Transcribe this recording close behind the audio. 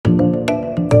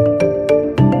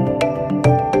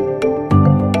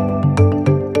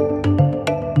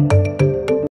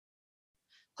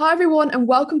Hi, everyone, and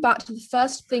welcome back to the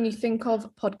First Thing You Think of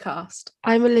podcast.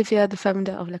 I'm Olivia, the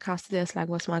founder of La Casa de las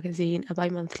Lenguas magazine, a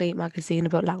bi-monthly magazine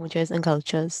about languages and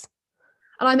cultures.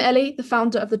 And I'm Ellie, the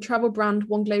founder of the travel brand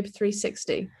One Globe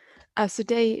 360.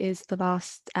 Today is the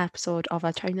last episode of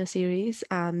our China series,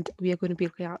 and we are going to be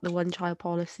looking at the one-child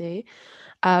policy,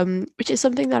 which is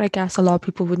something that I guess a lot of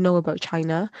people would know about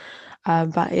China,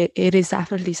 but it is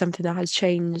definitely something that has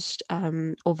changed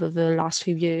over the last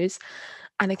few years.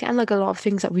 And again, like a lot of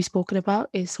things that we've spoken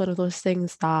about is one of those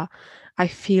things that I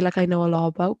feel like I know a lot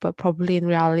about, but probably in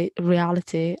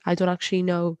reality, I don't actually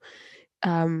know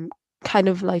um, kind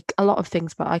of like a lot of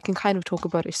things, but I can kind of talk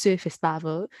about it surface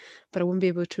level, but I wouldn't be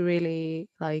able to really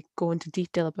like go into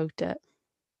detail about it.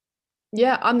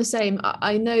 Yeah, I'm the same.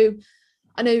 I know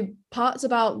parts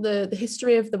about the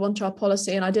history of the one-child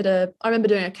policy, and I remember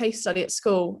doing a case study at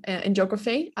school in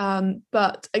geography.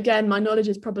 But again, my knowledge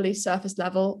is probably surface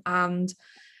level, and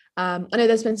I know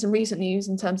there's been some recent news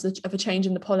in terms of a change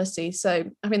in the policy. So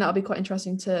I think that'll be quite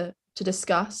interesting to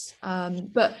discuss.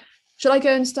 But should I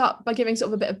go and start by giving sort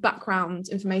of a bit of background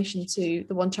information to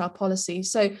the one-child policy?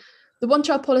 So the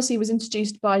one-child policy was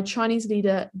introduced by Chinese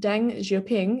leader Deng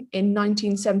Xiaoping in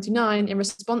 1979 in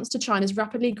response to China's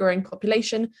rapidly growing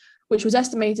population, which was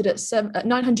estimated at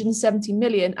 970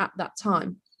 million at that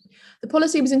time. The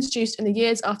policy was introduced in the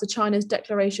years after China's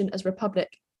declaration as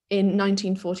republic in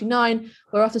 1949,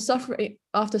 where after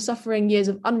suffering years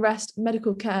of unrest,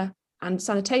 medical care and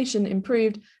sanitation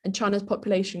improved and China's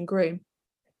population grew.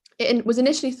 It was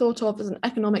initially thought of as an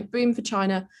economic boom for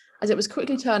China, as it was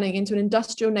quickly turning into an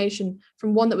industrial nation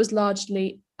from one that was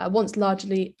once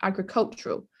largely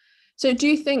agricultural. So do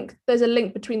you think there's a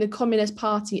link between the Communist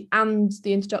Party and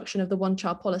the introduction of the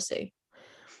one-child policy?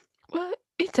 Well,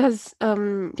 it does,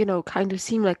 kind of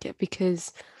seem like it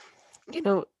because,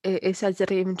 it says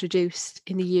that it introduced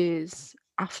in the years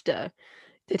after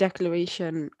the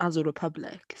declaration as a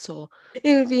republic. So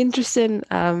it would be interesting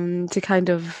to kind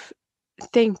of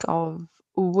think of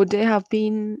would it have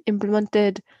been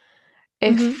implemented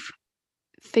Mm-hmm.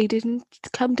 if they didn't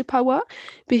come to power?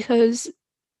 Because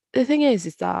the thing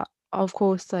is that of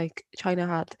course like China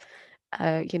had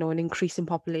an increase in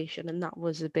population and that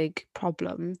was a big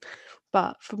problem.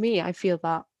 But for me, I feel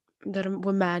that there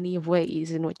were many of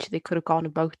ways in which they could have gone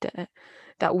about it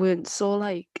that weren't so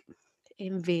like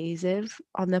invasive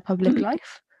on their public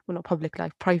life. Well, not public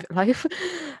life, private life.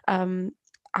 um,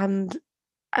 and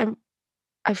I'm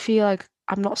I feel like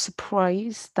I'm not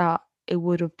surprised that it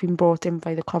would have been brought in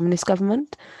by the communist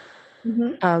government.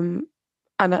 Mm-hmm. Um,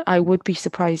 and I would be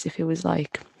surprised if it was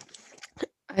like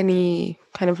any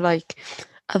kind of like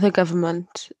other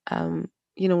government,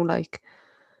 like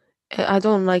I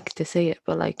don't like to say it,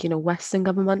 but like, Western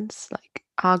governments, like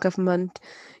our government,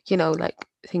 like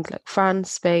think like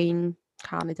France, Spain,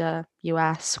 Canada,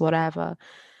 US, whatever.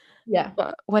 Yeah.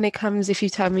 But when it comes, if you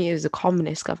tell me it was a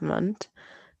communist government,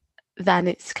 then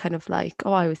it's kind of like,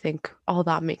 oh, I would think, oh,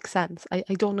 that makes sense. I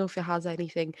don't know if it has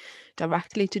anything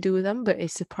directly to do with them, but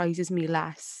it surprises me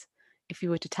less if you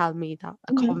were to tell me that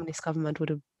a Mm-hmm. communist government would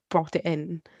have brought it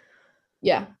in.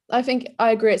 Yeah, I think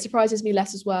I agree. It surprises me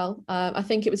less as well. I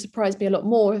think it would surprise me a lot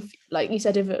more if, like you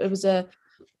said, if it was a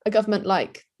government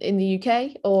like in the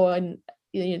UK or in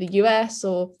the US,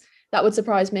 or that would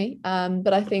surprise me.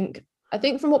 But I think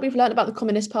from what we've learned about the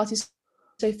Communist Party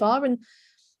so far and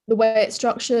the way it's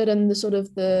structured and the sort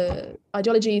of the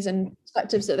ideologies and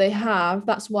perspectives that they have,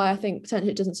 that's why I think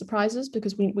potentially it doesn't surprise us,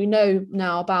 because we know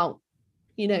now about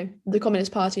the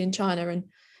Communist Party in China and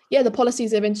yeah, the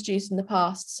policies they've introduced in the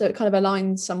past. So it kind of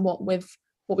aligns somewhat with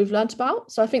what we've learned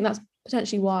about. So I think that's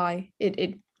potentially why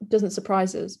it doesn't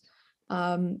surprise us.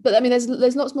 But I mean,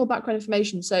 there's lots more background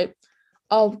information. So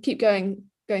I'll keep going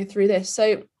through this.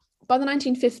 So by the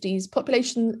 1950s,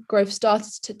 population growth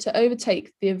started to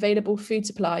overtake the available food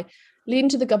supply, leading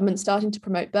to the government starting to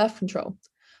promote birth control.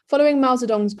 Following Mao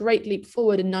Zedong's Great Leap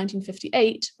Forward in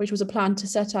 1958, which was a plan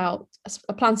set out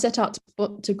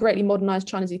to greatly modernize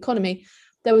China's economy,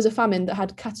 there was a famine that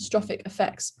had catastrophic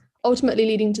effects, ultimately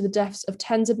leading to the deaths of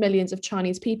tens of millions of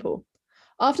Chinese people.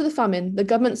 After the famine, the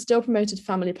government still promoted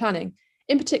family planning,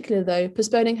 in particular, though,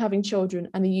 postponing having children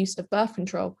and the use of birth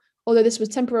control, although this was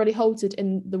temporarily halted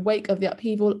in the wake of the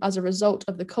upheaval as a result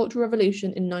of the Cultural Revolution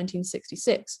in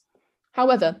 1966.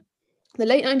 However, the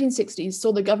late 1960s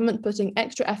saw the government putting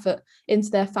extra effort into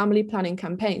their family planning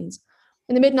campaigns.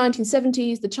 In the mid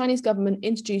 1970s, the Chinese government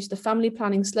introduced the family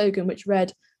planning slogan, which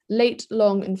read, late,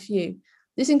 long, and few.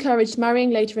 This encouraged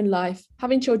marrying later in life,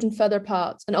 having children further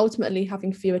apart, and ultimately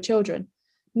having fewer children.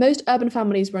 Most urban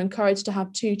families were encouraged to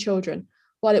have 2 children,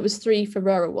 while it was 3 for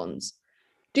rural ones.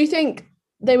 Do you think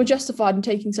they were justified in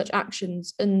taking such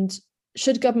actions? And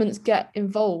should governments get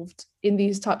involved in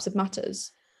these types of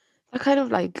matters? That kind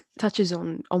of like touches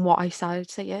on what I started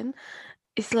saying.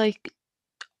 It's like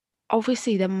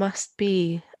obviously there must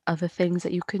be other things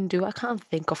that you can do. I can't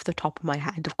think off the top of my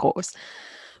head, of course.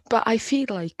 But I feel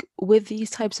like with these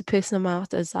types of personal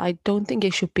matters, I don't think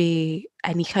it should be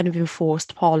any kind of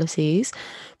enforced policies,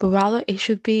 but rather it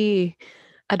should be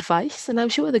advice. And I'm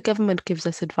sure the government gives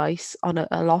us advice on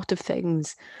a lot of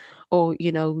things, or,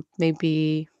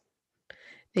 maybe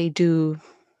they do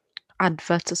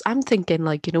adverts. I'm thinking,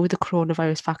 like, with the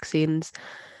coronavirus vaccines,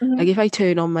 like Mhm. if I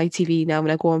turn on my TV now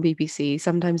and I go on BBC,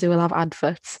 sometimes they will have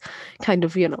adverts, kind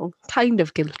of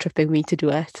guilt tripping me to do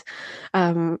it.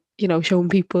 Showing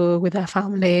people with their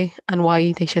family and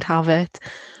why they should have it.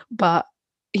 But,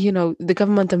 the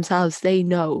government themselves, they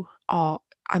know, oh,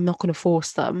 I'm not going to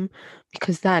force them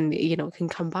because then, it can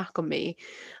come back on me.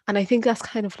 And I think that's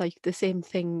kind of like the same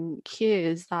thing here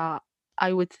is that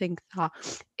I would think that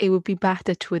it would be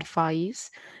better to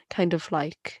advise, kind of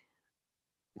like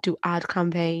do ad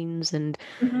campaigns and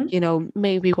Mhm.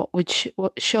 maybe what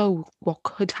show what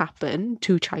could happen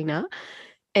to China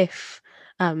if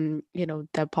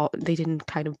they didn't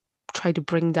kind of try to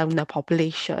bring down their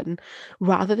population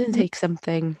rather than Mhm. take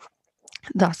something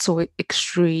that's so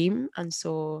extreme and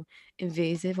so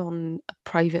invasive on a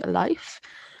private life.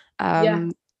 Yeah.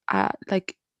 um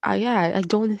yeah, I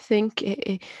don't think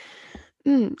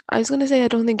I was going to say I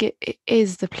don't think it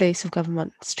is the place of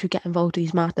governments to get involved in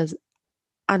these matters,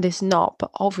 and it's not. But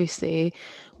obviously,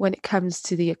 when it comes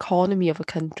to the economy of a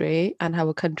country and how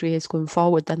a country is going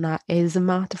forward, then that is a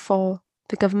matter for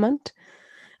the government.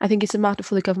 I think it's a matter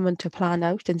for the government to plan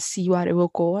out and see where it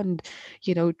will go and,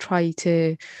 try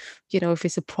to, if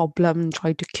it's a problem,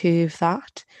 try to curve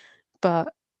that.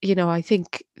 But, I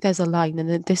think there's a line,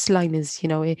 and this line is,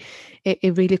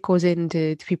 it really goes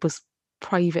into people's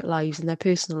private lives and their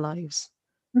personal lives.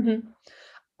 Mhm.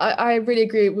 I really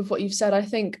agree with what you've said. I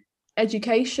think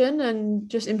education and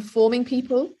just informing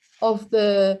people of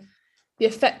the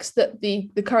effects that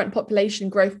the current population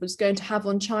growth was going to have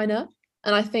on China.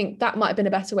 And I think that might have been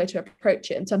a better way to approach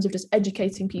it in terms of just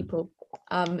educating people,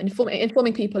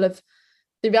 informing people of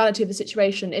the reality of the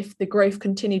situation if the growth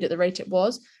continued at the rate it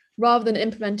was, rather than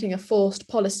implementing a forced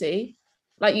policy.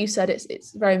 Like you said,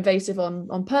 it's very invasive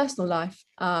on personal life.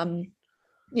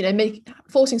 Make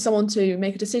forcing someone to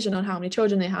make a decision on how many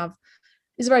children they have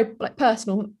is a very like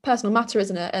personal matter,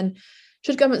 isn't it? And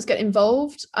should governments get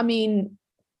involved? I mean,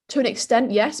 to an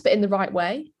extent, yes, but in the right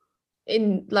way.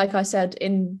 In like I said,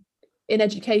 in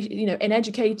education, in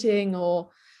educating or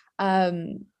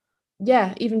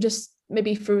even just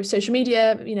maybe through social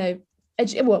media,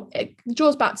 it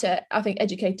draws back to I think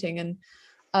educating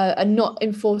and not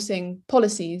enforcing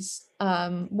policies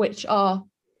which are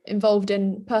involved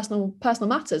in personal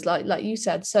matters, like you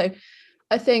said. So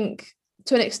I think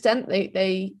to an extent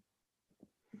they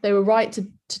were right to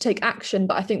take action,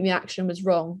 but I think the action was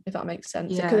wrong, if that makes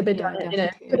sense. It could Yeah, have been yeah, done,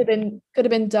 definitely. could have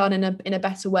been done in a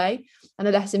better way and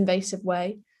a less invasive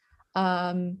way.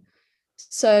 Um,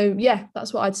 so yeah,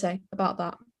 that's what I'd say about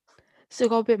that. So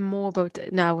got a bit more about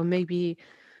it now, and maybe,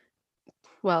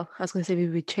 well, I was going to say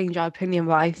maybe we change our opinion,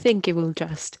 but I think it will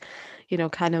just,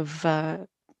 kind of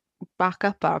back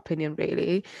up our opinion,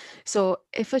 really. So,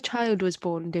 if a child was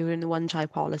born during the one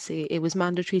child policy, it was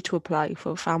mandatory to apply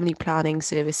for a family planning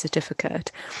service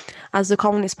certificate. As the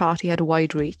Communist Party had a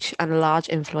wide reach and a large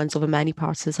influence over many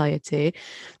parts of society,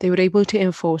 they were able to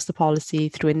enforce the policy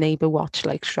through a neighbour watch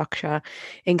like structure,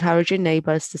 encouraging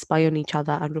neighbours to spy on each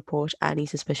other and report any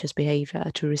suspicious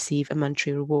behaviour to receive a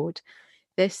monetary reward.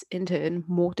 This, in turn,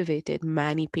 motivated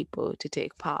many people to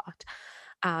take part.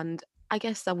 And I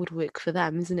guess that would work for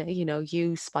them, isn't it?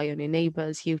 You spy on your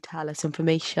neighbours, you tell us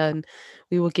information,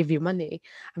 we will give you money.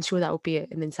 I'm sure that would be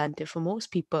an incentive for most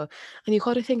people. And you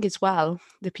got to think as well,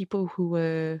 the people who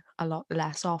were a lot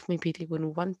less off, maybe they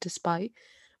wouldn't want to spy,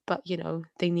 but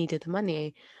they needed the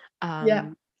money. Yeah.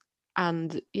 Um,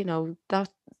 and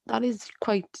that is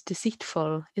quite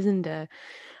deceitful, isn't it?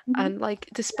 Mhm. And like,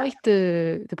 despite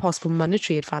the possible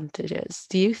monetary advantages,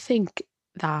 do you think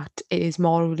that it is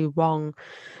morally wrong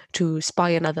to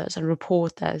spy on others and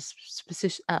report their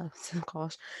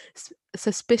gosh,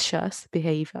 suspicious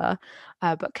behavior?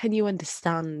 But can you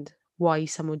understand why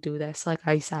someone would do this? Like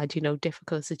I said,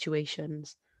 difficult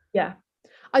situations. Yeah.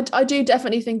 I do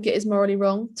definitely think it is morally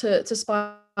wrong to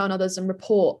spy on others and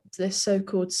report this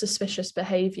so-called suspicious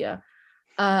behavior.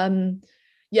 Um,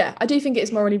 yeah, I do think it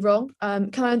is morally wrong.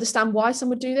 Can I understand why some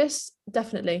would do this?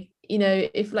 Definitely.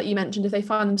 If, like you mentioned, if they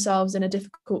find themselves in a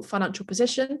difficult financial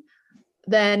position,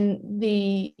 then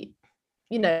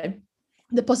you know,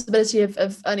 the possibility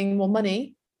of earning more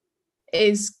money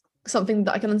is something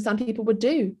that I can understand people would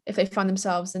do if they find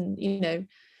themselves in,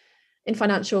 in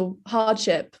financial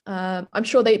hardship. I'm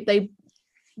sure they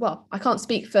well, I can't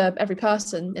speak for every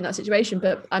person in that situation,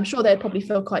 but I'm sure they'd probably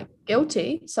feel quite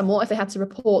guilty somewhat if they had to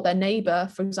report their neighbour,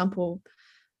 for example,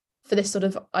 for this sort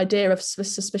of idea of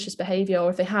suspicious behaviour, or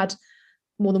if they had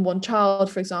more than one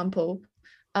child, for example.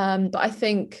 But I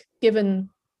think given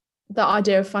that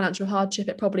idea of financial hardship,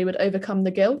 it probably would overcome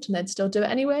the guilt and they'd still do it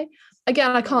anyway.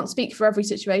 Again, I can't speak for every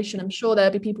situation. I'm sure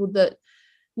there'd be people that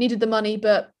needed the money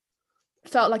but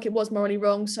felt like it was morally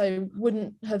wrong, so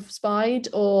wouldn't have spied,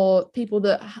 or people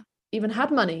that even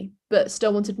had money but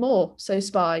still wanted more, so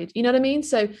spied. You know what I mean?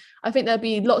 So I think there'd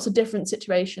be lots of different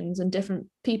situations and different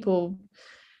people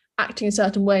acting in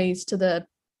certain ways to the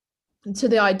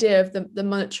idea of the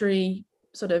monetary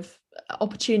sort of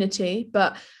opportunity.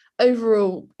 But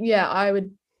overall, yeah, I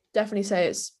would definitely say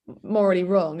it's morally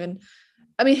wrong. And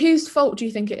I mean, whose fault do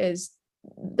you think it is?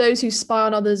 Those who spy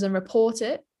on others and report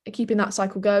it, keeping that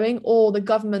cycle going, or the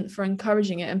government for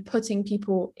encouraging it and putting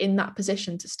people in that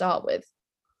position to start with?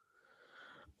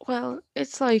 Well,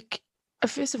 it's like,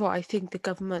 first of all, I think the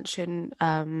government shouldn't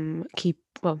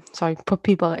put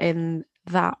people in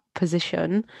that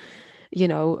position,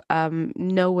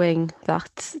 knowing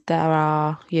that there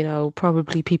are,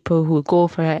 probably people who will go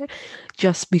for it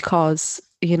just because,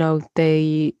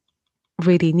 they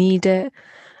really need it.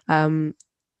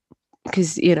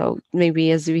 Because, maybe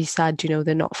as we said,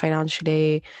 they're not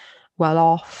financially well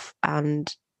off,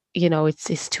 and,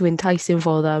 it's too enticing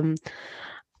for them.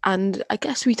 And I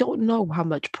guess we don't know how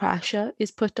much pressure is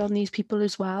put on these people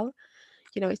as well.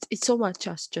 It's so much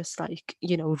as just like,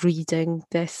 reading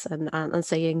this and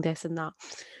saying this and that.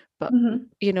 But,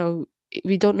 Mm-hmm.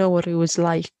 We don't know what it was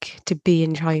like to be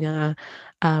in China,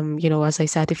 as I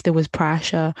said, if there was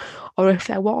pressure or if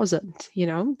there wasn't,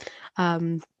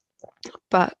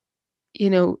 but,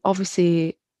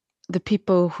 obviously the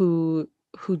people who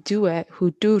do it,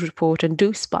 who do report and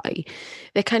do spy,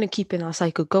 they're kind of keeping our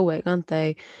cycle going, aren't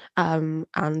they?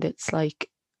 And it's like,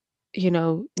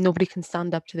 nobody can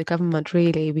stand up to the government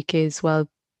really because, well,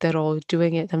 they're all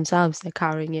doing it themselves, they're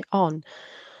carrying it on.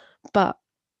 But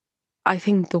I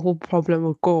think the whole problem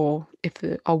would go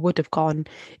or would have gone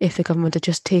if the government had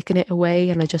just taken it away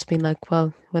and had just been like,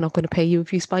 well, we're not going to pay you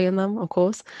if you spy on them, of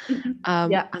course.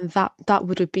 Yeah. And that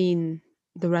would have been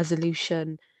the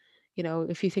resolution.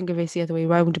 If you think of it the other way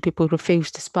around, people refuse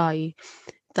to spy,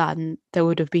 then there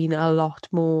would have been a lot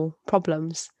more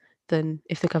problems than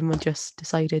if the government just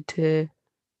decided to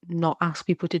not ask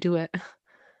people to do it.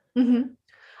 Mm-hmm.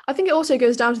 I think it also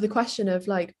goes down to the question of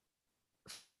like,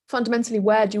 fundamentally,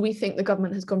 where do we think the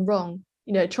government has gone wrong?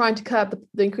 Trying to curb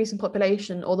the increasing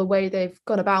population or the way they've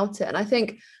gone about it. And I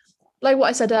think, like what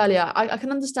I said earlier, I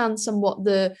can understand somewhat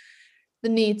the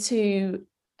need to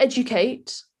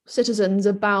educate citizens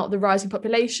about the rising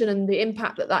population and the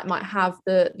impact that might have,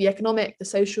 the economic, the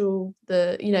social,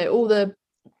 all the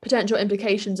potential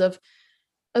implications of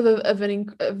a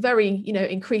very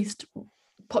increased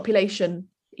population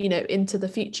into the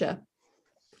future.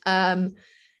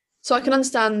 So I can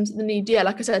understand the need, yeah,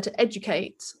 like I said, to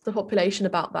educate the population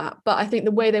about that. But I think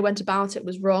the way they went about it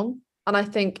was wrong. And I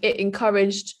think it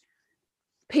encouraged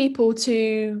people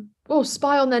to, well,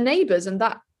 spy on their neighbours. And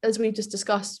that, as we've just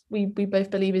discussed, we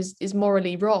both believe is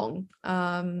morally wrong.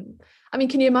 I mean,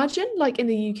 can you imagine, like in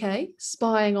the UK,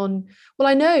 spying on, well,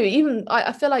 I know, even,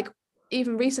 I feel like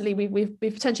even recently we've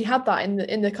potentially had that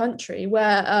in the country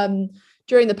where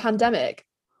during the pandemic,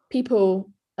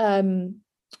 people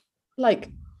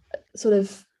like sort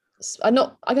of are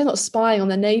not, I guess, not spying on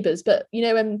their neighbors, but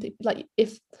when like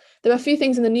if there were a few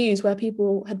things in the news where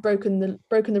people had broken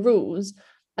the rules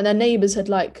and their neighbors had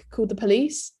like called the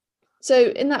police. So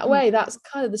in that way, that's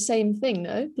kind of the same thing,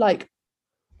 no? Like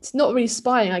it's not really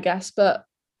spying, I guess, but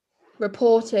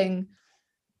reporting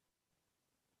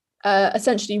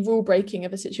essentially rule breaking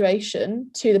of a situation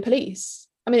to the police.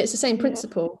 I mean, it's the same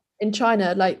principle in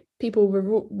China. Like people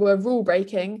were rule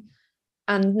breaking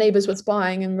and neighbors were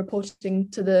spying and reporting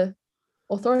to the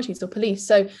authorities or police.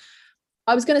 So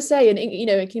I was going to say, and can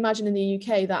you imagine in the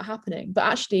UK that happening? But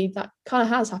actually, that kind of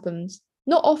has happened.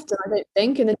 Not often, I don't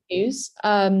think, in the news,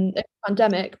 in the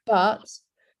pandemic, but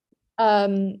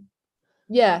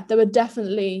yeah, there were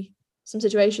definitely some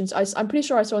situations. I'm pretty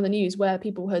sure I saw in the news where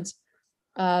people had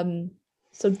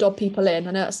sort of dobbed people in.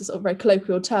 I know that's a sort of very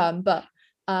colloquial term, but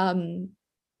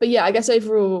yeah, I guess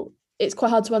overall it's quite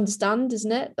hard to understand,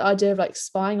 isn't it? The idea of like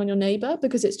spying on your neighbor,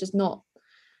 because it's just not,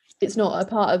 it's not a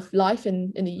part of life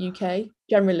in the UK,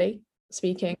 generally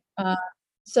speaking.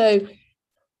 So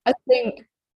I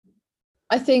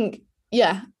think,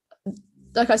 yeah,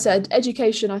 like I said,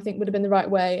 education I think would have been the right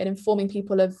way, and informing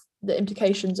people of the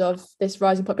implications of this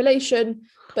rising population,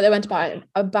 but they went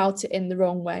about it in the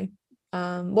wrong way.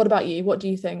 What about you? What do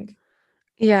you think?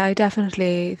 Yeah, I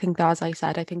definitely think that, as I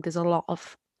said, I think there's a lot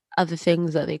of other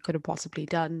things that they could have possibly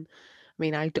done. I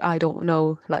mean, I don't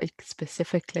know, like,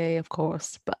 specifically, of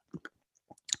course, but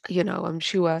I'm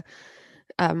sure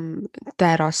um,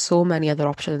 there are so many other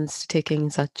options to taking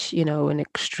such, an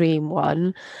extreme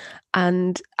one.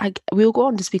 And we'll go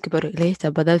on to speak about it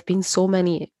later, but there's been so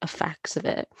many effects of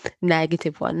it,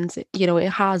 negative ones. It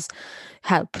has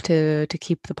helped to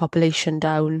keep the population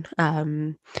down.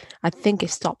 I think it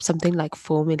stopped something like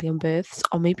 4 million births,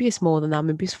 or maybe it's more than that.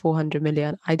 Maybe it's 400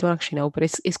 million. I don't actually know, but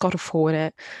it's got a four in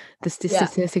it. Yeah.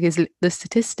 The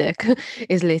statistic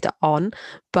is later on,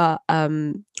 but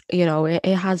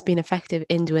it has been effective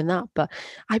in doing that. But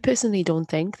I personally don't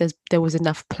think there was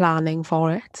enough planning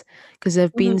for it, because there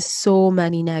have been Mhm. so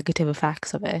many negative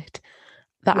effects of it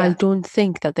that I Yeah. don't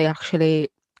think that they actually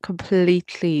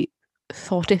completely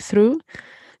thought it through.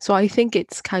 So I think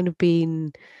it's kind of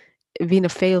been a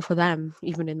fail for them,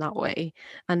 even in that way.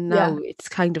 And now Yeah. it's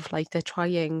kind of like they're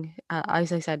trying,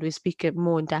 as I said, we speak it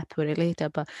more in depth with it later,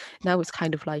 but now it's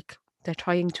kind of like they're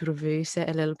trying to reverse it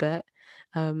a little bit.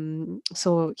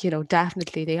 So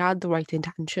definitely they had the right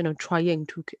intention of trying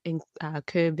to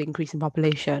curb the increase in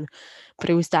population, but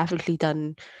it was definitely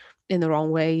done in the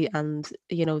wrong way, and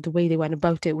the way they went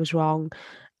about it was wrong.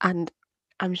 And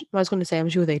I was going to say I'm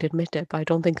sure they'd admit it, but I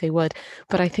don't think they would.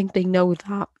 But I think they know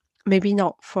that, maybe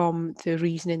not from the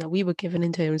reasoning that we were given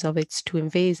in terms of it's too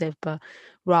invasive, but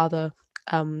rather,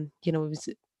 it was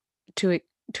too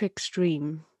too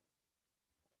extreme.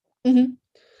 Hmm.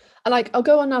 And like, I'll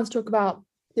go on now to talk about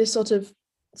this sort of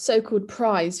so-called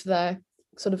prize for their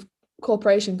sort of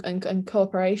corporation and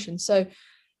cooperation. So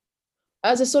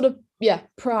as a sort of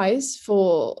prize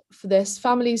for this,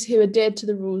 families who adhered to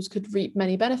the rules could reap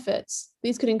many benefits.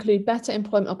 These could include better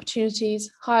employment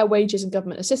opportunities, higher wages and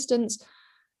government assistance,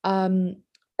 um,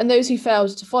 and those who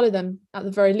failed to follow them, at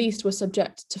the very least, were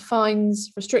subject to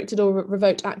fines, restricted or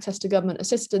revoked access to government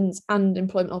assistance and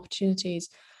employment opportunities.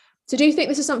 So do you think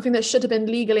this is something that should have been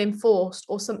legally enforced,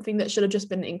 or something that should have just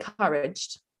been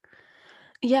encouraged?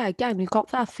 Yeah, again, we've got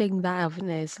that thing there, haven't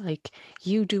it? It's like,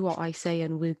 you do what I say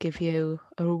and we'll give you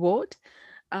a reward.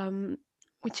 Um,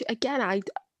 which again, I,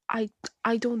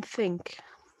 I don't think,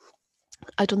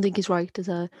 I don't think is right, as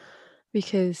a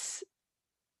because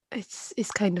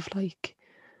it's kind of like,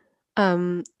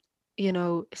 um,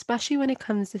 especially when it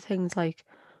comes to things like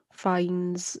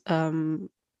fines,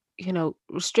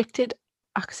 restricted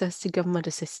access to government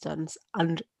assistance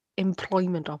and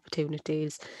employment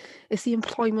opportunities. It's the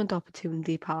employment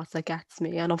opportunity part that gets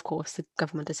me, and of course the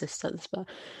government assistance. But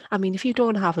I mean, if you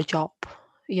don't have a job,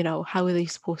 how are they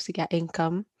supposed to get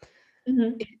income?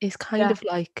 Mm-hmm. It's kind Yeah. of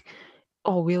like,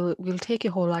 oh, we'll take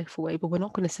your whole life away, but we're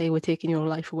not going to say we're taking your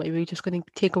life away. We're just going to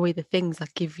take away the things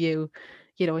that give you,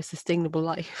 a sustainable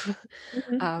life.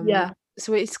 Mm-hmm. um, Yeah.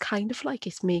 so it's kind of like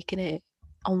it's making it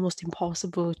almost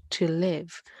impossible to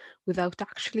live without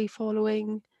actually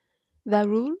following their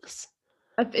rules.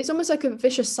 It's almost like a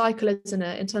vicious cycle, isn't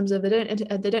it? In terms of they don't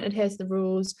adhere to the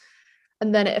rules,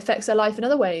 and then it affects their life in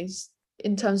other ways,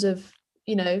 in terms of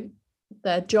you know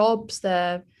their jobs,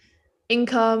 their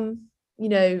income. You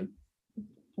know,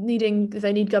 needing if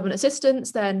they need government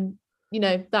assistance, then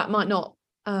that might not.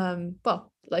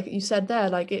 Well, like you said there,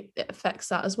 like it affects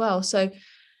that as well. So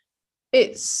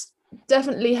it's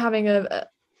definitely having an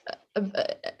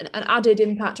added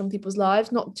impact on people's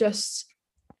lives. Not just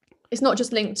It's not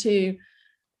just linked to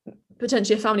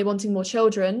potentially a family wanting more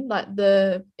children. Like,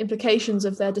 the implications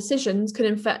of their decisions can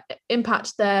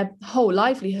impact their whole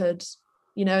livelihood,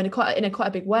 in a quite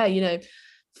a big way.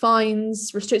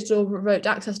 Fines, restricted or revoked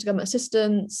access to government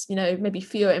assistance, maybe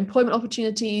fewer employment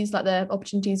opportunities, like their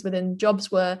opportunities within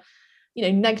jobs were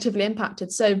negatively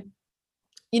impacted. So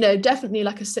definitely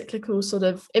like a cyclical sort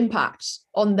of impact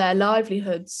on their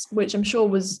livelihoods, which I'm sure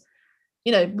was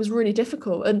really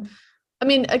difficult. And I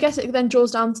mean, I guess it then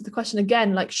draws down to the question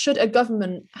again, like, should a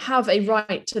government have a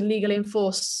right to legally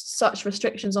enforce such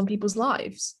restrictions on people's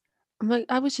lives?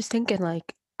 I was just thinking,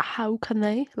 like, how can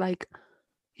they? Like,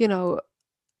 you know,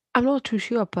 I'm not too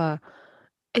sure, but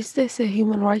is this a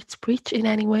human rights breach in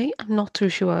any way? I'm not too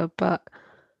sure, but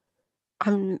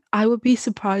I would be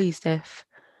surprised if,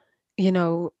 you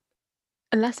know,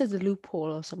 unless there's a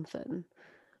loophole or something.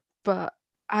 But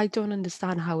I don't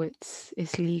understand how it's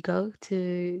legal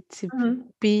to Mhm.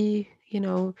 be,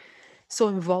 so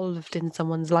involved in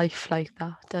someone's life like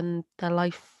that and their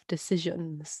life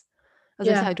decisions. as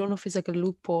I said, I don't know if it's like a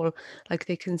loophole, like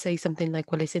they can say something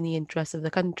like, well, it's in the interest of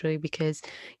the country because,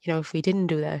 if we didn't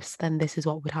do this, then this is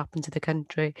what would happen to the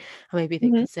country. And maybe they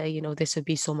Mhm. could say, this would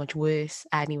be so much worse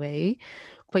anyway.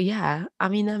 But yeah, I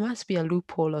mean, there must be a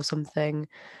loophole or something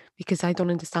because I don't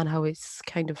understand how it's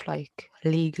kind of like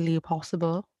legally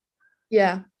possible.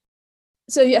 Yeah.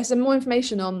 So yeah, some more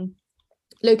information on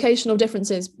locational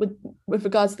differences with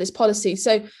regards to this policy.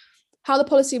 So how the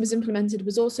policy was implemented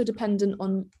was also dependent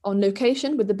on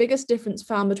location, with the biggest difference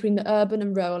found between the urban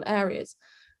and rural areas.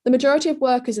 The majority of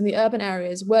workers in the urban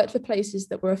areas worked for places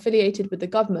that were affiliated with the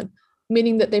government,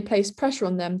 meaning that they placed pressure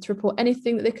on them to report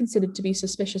anything that they considered to be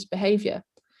suspicious behaviour.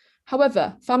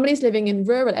 However, families living in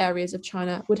rural areas of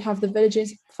China would have the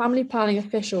village's family planning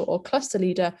official or cluster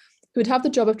leader who would have the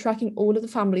job of tracking all of the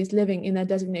families living in their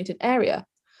designated area.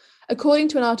 According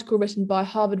to an article written by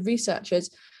Harvard researchers,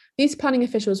 these planning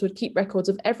officials would keep records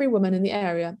of every woman in the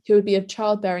area who would be of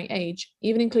childbearing age,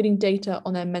 even including data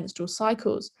on their menstrual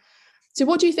cycles. So,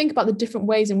 what do you think about the different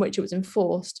ways in which it was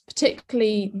enforced,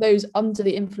 particularly those under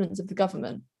the influence of the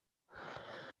government?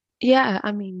 Yeah,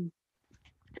 I mean,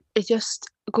 it just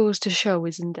goes to show,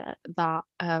 isn't it, that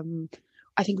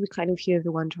I think we kind of hear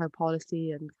the one child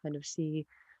policy and kind of see,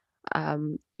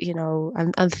 and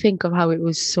think of how it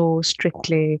was so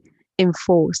strictly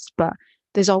enforced, but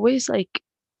there's always like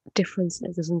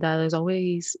differences, isn't there? There's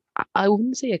always, I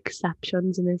wouldn't say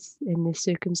exceptions in this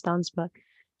circumstance, but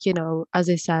as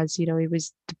it says, it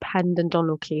was dependent on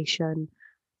location,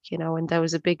 and there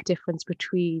was a big difference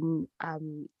between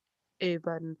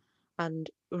urban and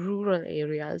rural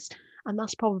areas. And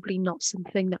that's probably not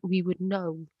something that we would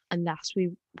know unless we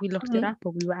looked it Mhm. up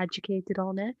or we were educated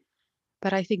on it.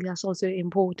 But I think that's also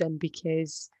important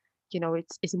because,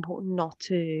 it's important not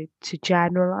to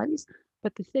generalize.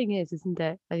 But the thing is, isn't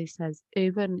it, as it says,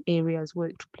 urban areas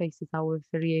worked for places that were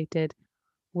affiliated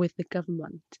with the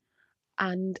government.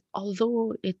 And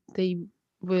although they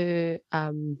were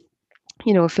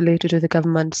affiliated with the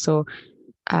government, so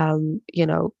um, you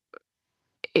know,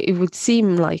 it would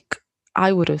seem like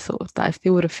I would have thought that if they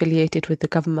were affiliated with the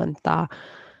government, that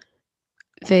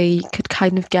they could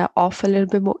kind of get off a little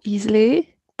bit more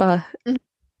easily. But Mhm.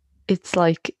 it's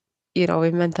like, it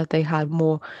meant that they had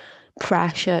more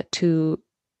pressure to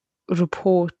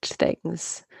report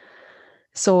things.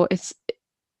 So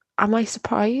am I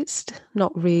surprised?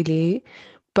 Not really.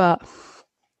 But,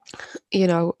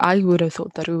 I would have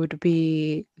thought that it would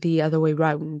be the other way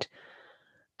round.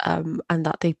 And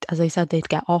that they, as I said, they'd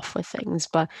get off with things.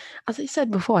 But as I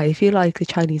said before, I feel like the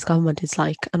Chinese government is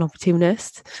like an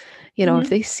opportunist. If Mhm.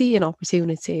 they see an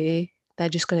opportunity, they're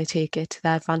just going to take it to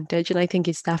their advantage. And I think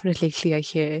it's definitely clear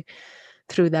here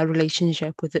through their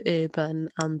relationship with the urban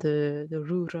and the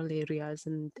rural areas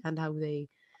and how they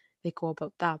go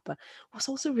about that. But what's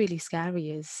also really scary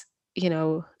is,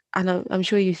 and I'm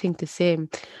sure you think the same,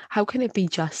 how can it be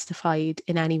justified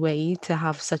in any way to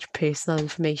have such personal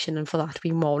information and for that to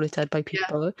be monitored by Yeah.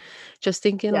 people? Just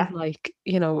thinking of Yeah. like,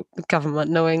 the government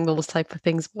knowing those type of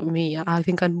things about me, I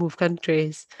think I'd move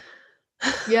countries.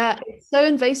 Yeah. It's so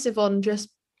invasive on just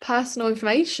personal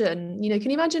information. Can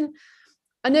you imagine?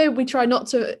 I know we try not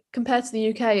to compare to the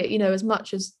UK, as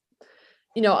much as,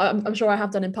 I'm sure I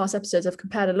have done in past episodes. I've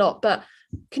compared a lot, but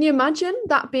can you imagine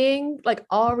that being like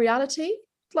our reality?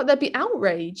 Like there'd be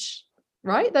outrage,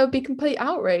 right? There would be complete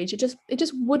outrage. It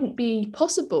just wouldn't be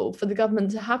possible for the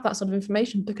government to have that sort of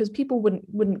information because people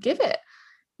wouldn't give it.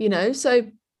 So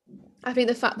I think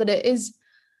the fact that it is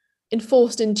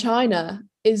enforced in China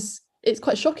it's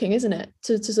quite shocking, isn't it?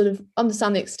 To sort of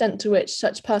understand the extent to which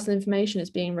such personal information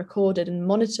is being recorded and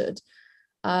monitored.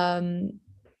 Um,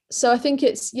 so I think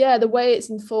it's the way it's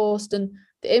enforced and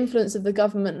the influence of the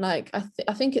government. Like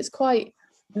I think it's quite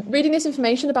reading this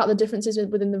information about the differences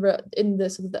within the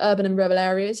sort of the urban and rural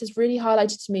areas has really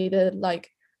highlighted to me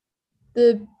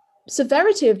the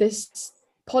severity of this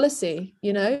policy.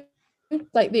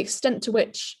 Like the extent to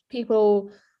which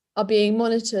people are being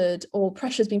monitored or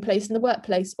pressures being placed in the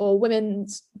workplace or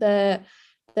women's their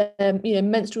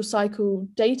menstrual cycle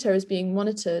data is being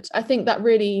monitored. I think that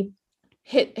really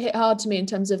hit hard to me in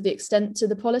terms of the extent to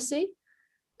the policy,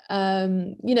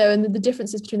 and the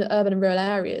differences between the urban and rural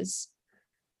areas.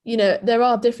 There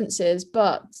are differences,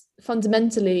 but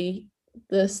fundamentally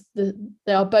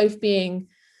they are both being,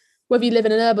 whether you live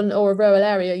in an urban or a rural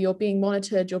area, you're being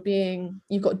monitored,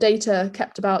 you've got data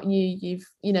kept about you,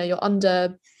 you're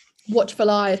under watchful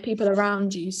eye of people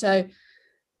around you. So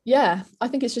yeah, I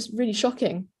think it's just really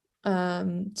shocking,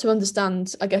 to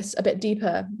understand, I guess, a bit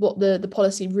deeper what the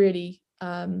policy really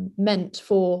meant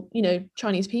for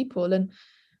Chinese people. And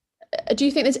do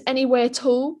you think there's any way at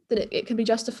all that it can be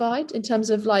justified in terms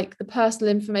of like the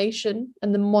personal information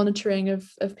and the monitoring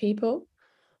of people?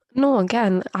 No,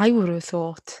 again, I would have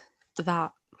thought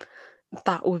that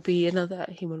that would be another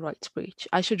human rights breach.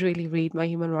 I should really read my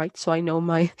human rights so I know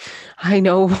I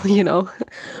know,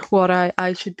 what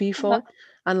I should be for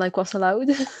and like what's allowed,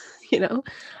 you know.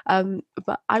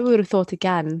 But I would have thought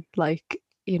again, like,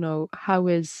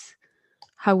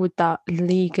 how would that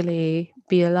legally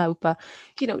be allowed? But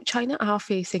China are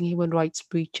facing human rights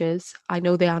breaches. I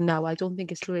know they are now. I don't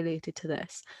think it's related to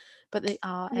this, but they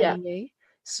are Yeah. anyway.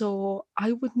 So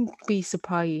I wouldn't be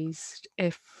surprised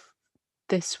if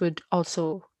this would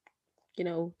also,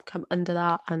 come under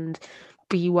that and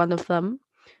be one of them.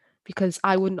 Because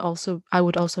I would also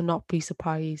not be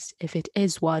surprised if it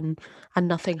is one and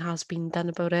nothing has been done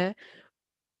about it.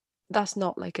 That's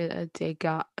not like a dig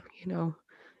at,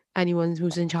 anyone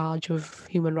who's in charge of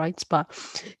human rights, but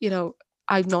you know,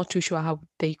 I'm not too sure how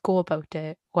they go about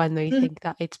it when they Mhm. think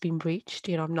that it's been breached.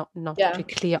 I'm not Yeah. too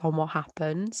clear on what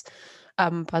happens.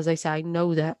 But as I say, I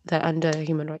know that they're under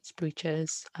human rights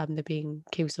breaches. They're being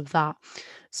accused of that.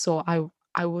 So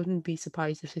I wouldn't be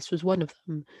surprised if this was one of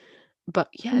them. But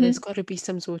yeah, there's Mhm. got to be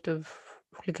some sort of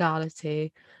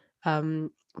legality.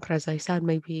 But as I said,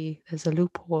 maybe there's a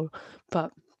loophole.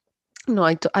 But no,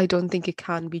 I don't think it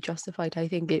can be justified. I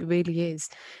think it really is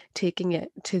taking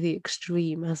it to the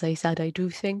extreme. As I said, I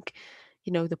do think,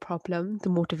 the problem, the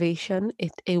motivation,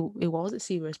 it was a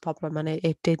serious problem and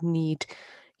it did need,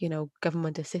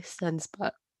 government assistance,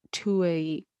 but to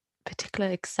a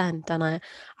particular extent. And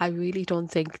I really don't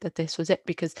think that this was it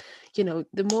because,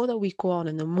 the more that we go on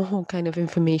and the more kind of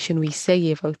information we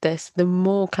say about this, the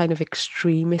more kind of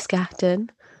extreme it's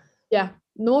getting. Yeah.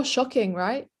 More shocking,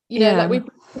 right? Like Yeah.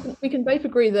 we can both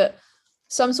agree that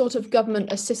some sort of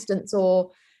government assistance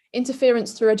or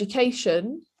interference through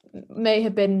education may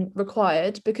have been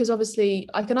required because obviously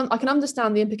I can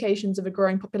understand the implications of a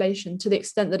growing population to the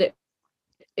extent that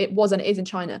it was and it is in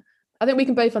China. I think we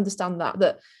can both understand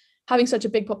that having such a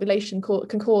big population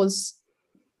can cause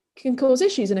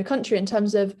issues in a country in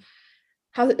terms of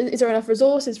how is there enough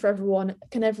resources for everyone?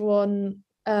 Can everyone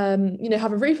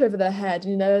have a roof over their head?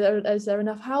 Is there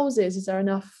enough houses? Is there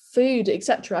enough food,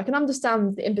 etc.? I can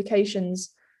understand the implications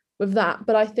with that,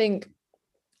 but I think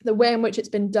the way in which it's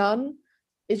been done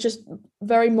is just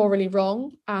very morally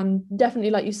wrong. And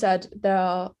definitely, like you said, there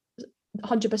are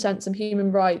 100% some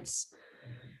human rights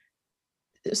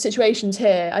situations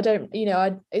here. I don't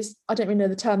really know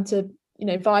the term to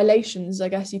violations, I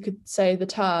guess you could say the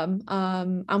term,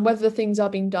 and whether things are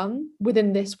being done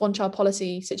within this one child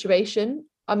policy situation.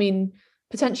 I mean,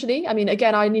 potentially. I mean,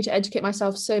 again, I need to educate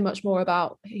myself so much more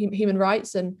about human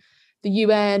rights and the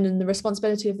UN and the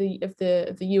responsibility of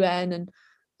the UN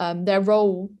and their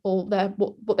role or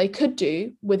what they could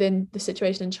do within the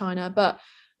situation in China. But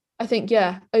I think,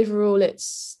 yeah, overall,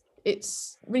 it's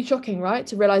really shocking, right,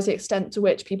 to realize the extent to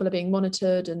which people are being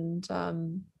monitored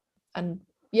and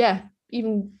yeah,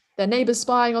 even their neighbors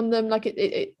spying on them. Like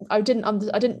I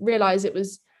didn't realize it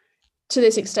was to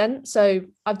this extent. So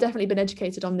I've definitely been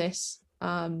educated on this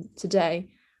today.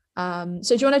 So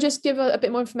do you want to just give a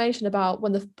bit more information about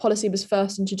when the policy was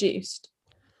first introduced?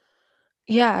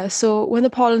 Yeah, so when the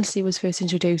policy was first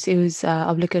introduced, it was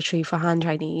obligatory for Han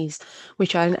Chinese,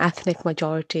 which are an ethnic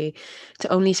majority, to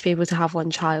only be able to have one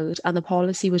child. And the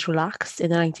policy was relaxed in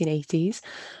the 1980s,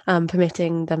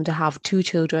 permitting them to have two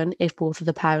children if both of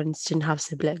the parents didn't have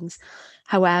siblings.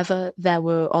 However, there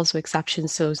were also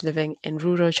exceptions to those living in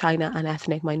rural China and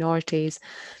ethnic minorities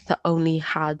that only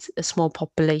had a small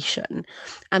population.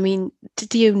 I mean,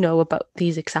 did you know about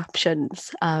these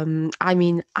exceptions? I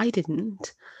mean, I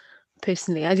didn't.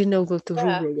 Personally, I didn't know about the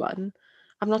Yeah. rural one.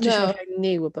 I'm not too sure if No. I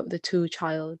knew about the two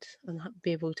child and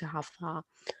be able to have that.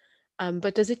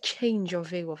 But does it change your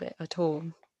view of it at all?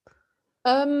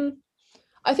 Um,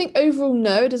 I think overall,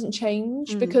 no, it doesn't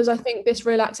change Mm. because I think this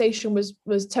relaxation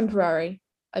was temporary.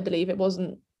 I believe it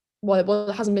wasn't. Well,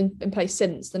 it hasn't been in place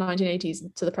since the 1980s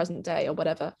to the present day or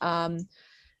whatever.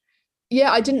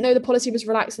 Yeah, I didn't know the policy was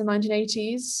relaxed in the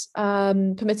 1980s,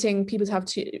 permitting people to have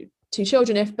two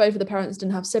children if both of the parents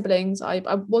didn't have siblings. I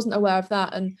wasn't aware of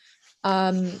that, and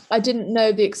I didn't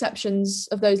know the exceptions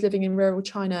of those living in rural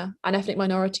China and ethnic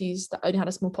minorities that only had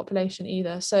a small population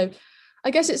either. So I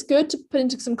guess it's good to put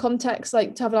into some context,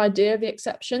 like to have an idea of the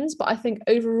exceptions. But I think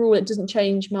overall, it doesn't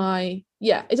change my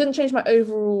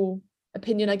overall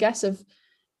opinion, I guess, of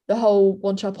the whole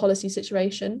one child policy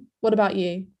situation. What about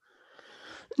you?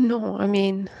 No, I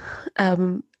mean,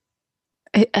 um,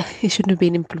 it shouldn't have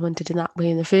been implemented in that way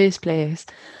in the first place.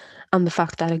 And the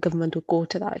fact that a government would go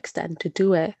to that extent to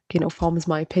do it, forms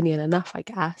my opinion enough, I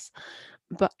guess.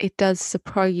 but it does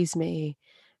surprise me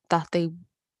that they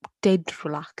did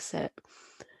relax it.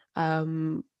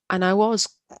 And I was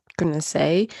gonna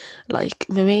say, like,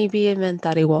 maybe it meant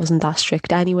that it wasn't that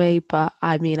strict anyway, but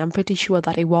I mean, I'm pretty sure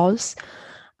that it was.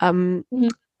 Um,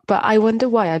 Mhm. but I wonder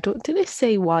why. I don't, did they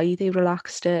say why they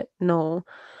relaxed it? No.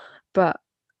 But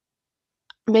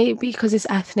maybe because it's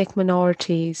ethnic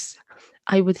minorities,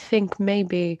 I would think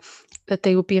maybe that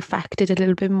they would be affected a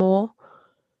little bit more,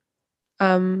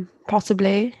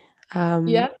 possibly. Um,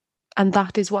 Yeah. and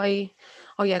that is why,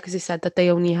 oh yeah, because they said that they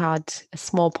only had a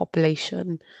small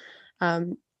population.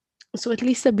 Um, so at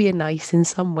least they're being nice in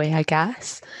some way, I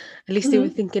guess. At least they were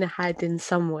Mhm. thinking ahead in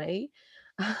some way.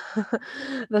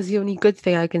 That's the only good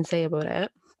thing I can say about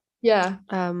it. Yeah.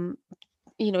 Um,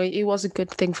 it was a good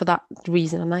thing for that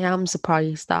reason, and I am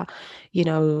surprised that,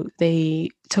 they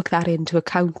took that into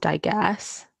account, I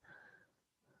guess.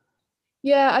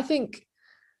 Yeah, I think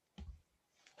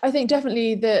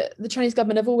definitely the Chinese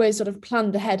government have always sort of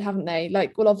planned ahead, haven't they?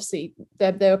 Like, well, obviously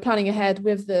they were planning ahead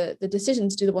with the decision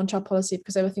to do the one child policy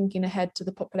because they were thinking ahead to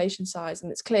the population size,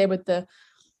 and it's clear with the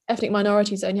ethnic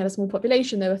minorities that only had a small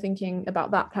population, they were thinking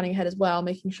about that, planning ahead as well,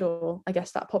 making sure, I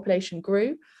guess, that population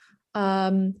grew.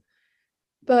 Um,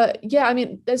 but yeah, I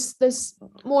mean, there's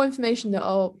more information that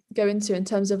I'll go into in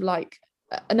terms of like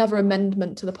another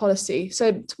amendment to the policy.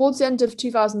 So towards the end of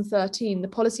 2013, the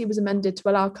policy was amended to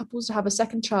allow couples to have a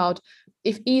second child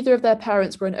if either of their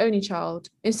parents were an only child,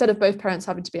 instead of both parents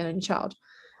having to be an only child.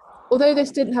 Although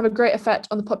this didn't have a great effect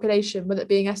on the population, with it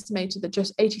being estimated that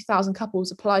just 80,000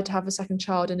 couples applied to have a second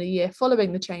child in a year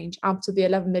following the change out of the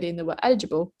 11 million that were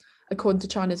eligible, according to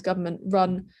China's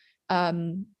government-run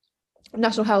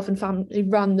National Health and Family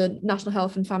run the National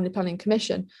Health and Family Planning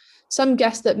Commission. Some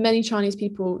guess that many Chinese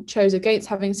people chose against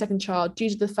having a second child due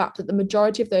to the fact that the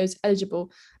majority of those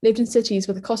eligible lived in cities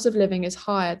where the cost of living is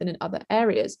higher than in other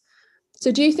areas.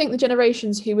 So do you think the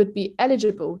generations who would be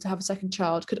eligible to have a second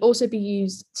child could also be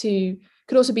used to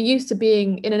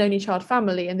being in an only child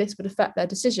family, and this would affect their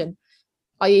decision,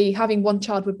 i.e. having one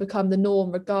child would become the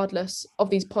norm regardless of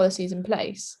these policies in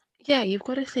place? Yeah, you've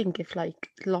got to think if like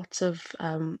lots of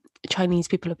Chinese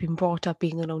people have been brought up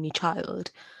being an only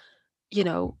child,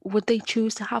 would they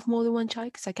choose to have more than one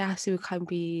child? Because I guess it would kind of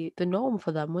be the norm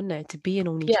for them, wouldn't it, to be an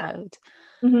only Yeah. child?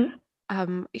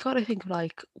 Mm-hmm. You got to think of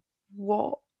like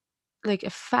what like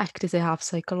effect does it have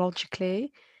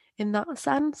psychologically in that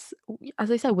sense?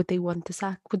 As I said, would they want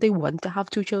to have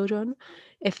two children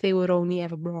if they were only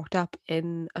ever brought up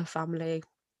in a family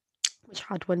which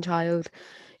had one child?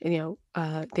 They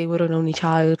were an only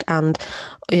child, and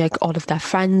like all of their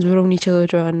friends were only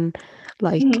children.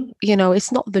 Like, Mm-hmm.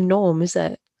 it's not the norm, is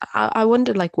it? I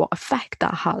wonder like what effect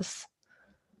that has.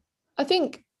 I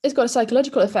think it's got a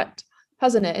psychological effect,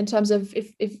 hasn't it? In terms of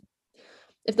if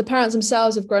the parents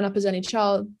themselves have grown up as only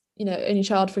child,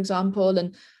 for example,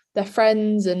 and their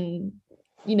friends and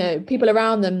people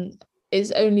around them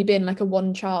is only been like a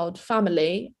one child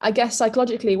family, I guess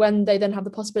psychologically, when they then have the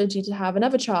possibility to have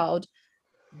another child,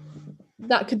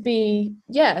 that could be,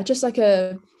 yeah, just like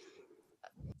I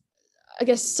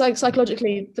guess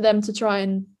psychologically for them to try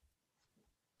and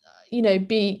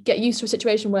be get used to a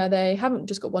situation where they haven't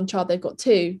just got one child, they've got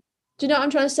two. Do you know what I'm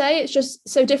trying to say? It's just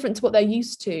so different to what they're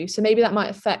used to, so maybe that might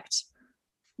affect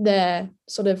their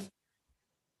sort of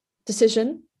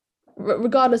decision,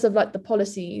 regardless of like the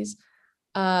policies.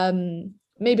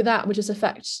 Maybe that would just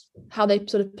affect how they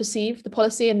sort of perceive the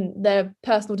policy and their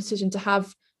personal decision to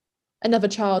have another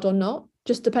child or not.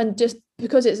 Just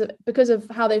because of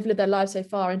how they've lived their lives so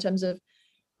far, in terms of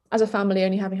as a family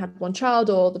only having had one child,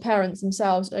 or the parents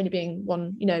themselves only being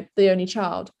one, the only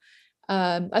child.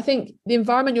 I think the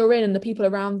environment you're in and the people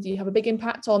around you have a big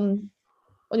impact on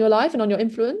your life and on your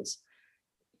influence.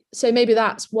 So maybe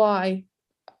that's why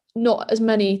not as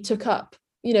many took up.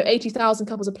 80,000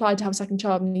 couples applied to have a second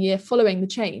child in the year following the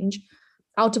change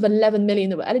out of 11 million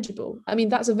that were eligible. I mean,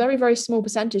 that's a very, very small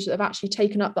percentage that have actually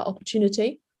taken up that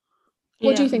opportunity.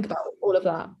 What do Yeah. you think about all of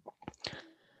that?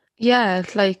 Yeah,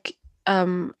 like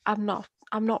I'm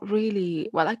not really,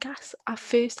 well, I guess at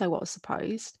first I was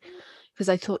surprised because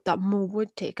I thought that more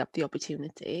would take up the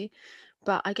opportunity.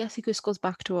 But I guess it just goes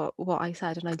back to what I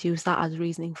said, and I'd use that as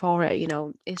reasoning for it.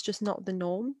 It's just not the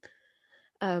norm.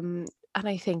 And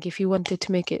I think if you wanted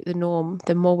to make it the norm,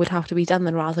 then more would have to be done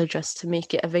than rather just to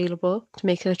make it available, to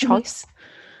make it a Mhm. choice.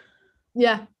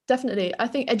 Yeah, definitely. I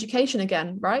think education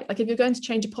again, right? Like if you're going to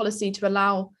change a policy to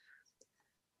allow,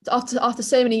 after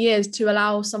so many years, to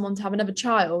allow someone to have another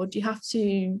child, you have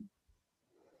to,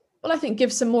 well, I think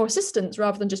give some more assistance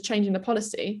rather than just changing the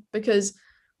policy, because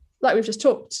like we've just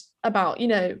talked about,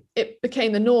 it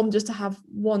became the norm just to have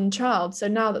one child. So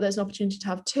now that there's an opportunity to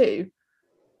have two,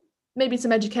 maybe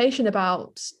some education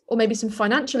about, or maybe some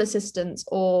financial assistance,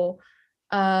 or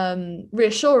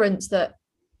reassurance that,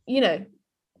 you know,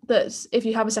 that if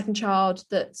you have a second child,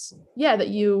 that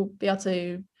you'll be able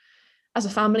to, as a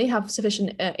family, have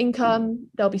sufficient income.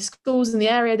 There'll be schools in the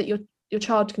area that your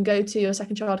child can go to, your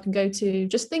second child can go to,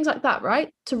 just things like that,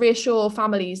 right? To reassure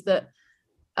families that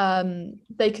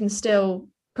they can still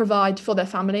provide for their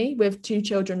family with two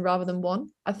children rather than one,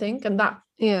 I think. And that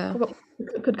Yeah.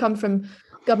 could come from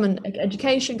government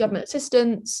education, government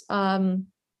assistance.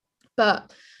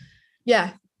 But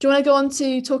yeah, do you want to go on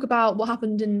to talk about what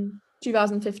happened in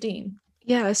 2015?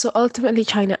 Yeah, so ultimately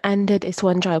China ended its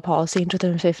one-child policy in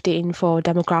 2015 for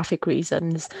demographic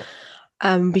reasons,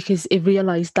 because it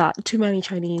realized that too many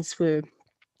Chinese were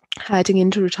heading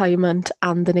into retirement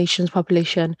and the nation's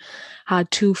population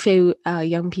had too few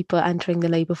young people entering the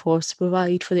labour force to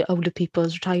provide for the older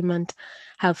people's retirement,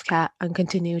 healthcare, and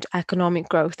continued economic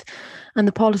growth. And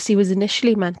the policy was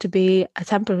initially meant to be a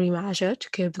temporary measure to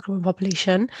curb the growing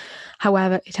population.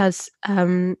 However, it has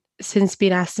since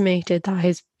been estimated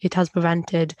that it has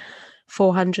prevented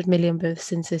 400 million births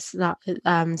since its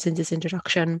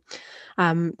introduction.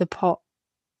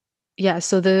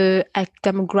 So the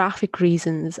demographic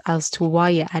reasons as to why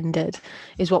it ended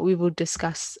is what we will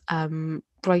discuss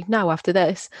right now after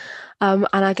this. And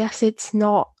I guess it's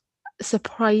not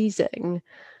surprising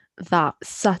that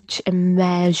such a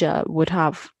measure would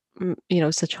have,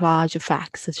 such large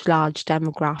effects, such large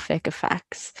demographic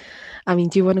effects. I mean,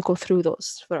 do you want to go through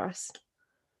those for us?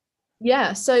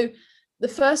 Yeah, so the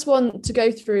first one to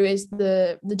go through is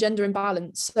the gender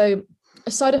imbalance. So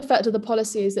a side effect of the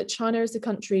policy is that China is the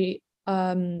country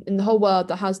in the whole world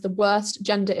that has the worst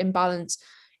gender imbalance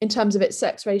in terms of its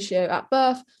sex ratio at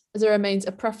birth, as there remains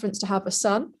a preference to have a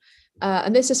son.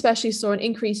 And this especially saw an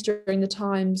increase during the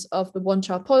times of the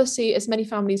one-child policy, as many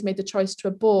families made the choice to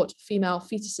abort female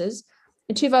fetuses.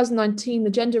 In 2019,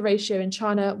 the gender ratio in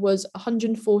China was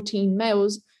 114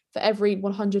 males for every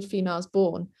 100 females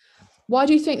born. Why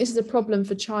do you think this is a problem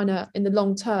for China in the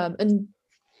long term? And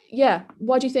yeah,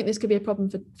 why do you think this could be a problem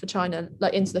for China,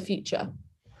 like into the future?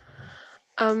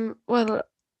 Well,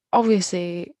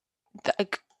 obviously,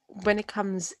 like when it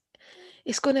comes,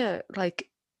 it's gonna like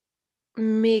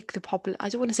make the popul. I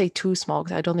don't want to say too small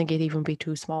because I don't think it'd even be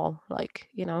too small. Like,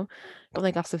 I don't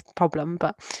think that's the problem.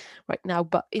 But right now,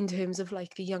 but in terms of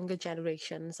like the younger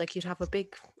generations, like you'd have a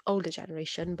big older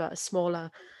generation, but a smaller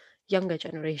younger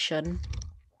generation,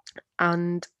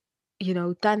 and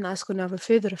then that's going to have a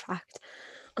further effect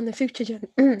on the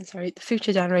the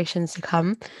future generations to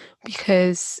come,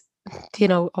 because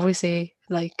obviously,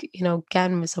 like,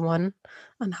 getting with someone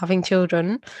and having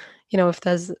children, if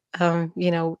there's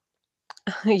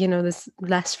there's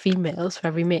less females for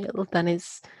every male, then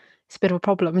it's a bit of a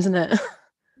problem, isn't it?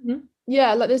 Mhm.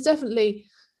 Yeah, like there's definitely,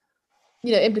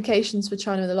 implications for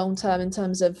China in the long term in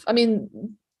terms of, I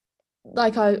mean,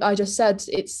 like I just said,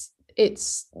 it's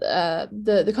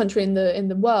the country in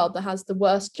the world that has the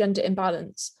worst gender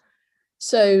imbalance.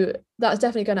 So that's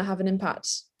definitely going to have an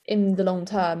impact in the long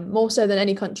term, more so than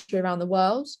any country around the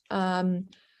world.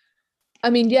 I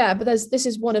mean, yeah, but this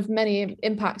is one of many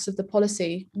impacts of the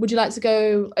policy. Would you like to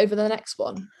go over the next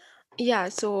one? Yeah,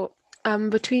 so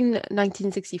between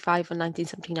 1965 and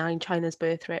 1979, China's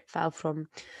birth rate fell from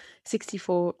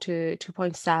 64 to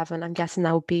 2.7. I'm guessing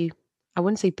that would be, I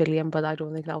wouldn't say billion, but I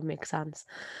don't think that would make sense.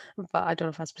 But I don't know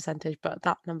if that's percentage, but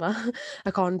that number,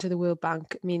 according to the World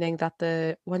Bank, meaning that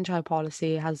the one-child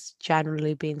policy has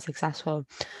generally been successful.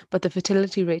 But the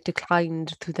fertility rate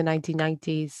declined through the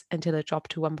 1990s until it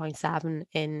dropped to 1.7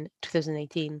 in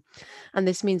 2018. And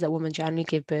this means that women generally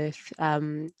give birth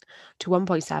to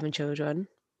 1.7 children,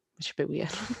 which is a bit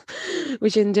weird,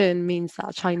 which in turn means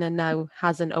that China now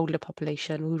has an older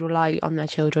population who rely on their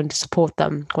children to support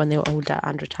them when they're older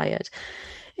and retired.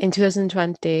 In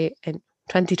 2020,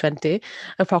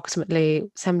 approximately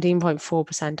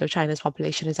 17.4% of China's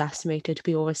population is estimated to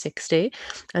be over 60,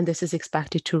 and this is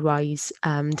expected to rise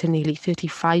to nearly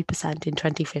 35% in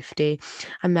 2050.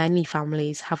 And many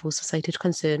families have also cited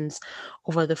concerns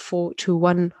over the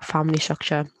 4-to-1 family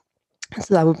structure.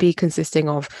 So that would be consisting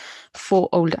of 4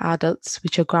 older adults,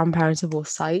 which are grandparents of both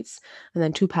sides, and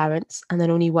then 2 parents, and then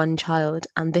only 1 child.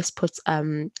 And this puts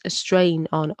a strain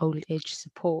on old age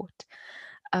support.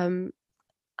 Um,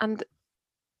 and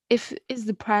if is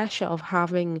the pressure of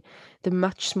having the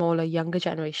much smaller younger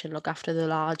generation look after the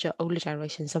larger older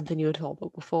generation something you had thought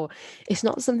about before? It's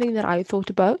not something that I thought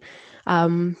about,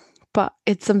 but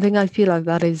it's something I feel like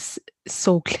that is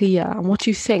so clear. And what do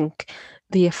you think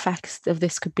the effects of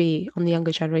this could be on the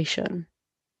younger generation?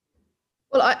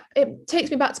 Well, it takes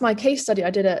me back to my case study I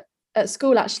did at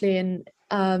school actually,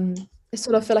 and I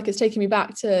sort of feel like it's taking me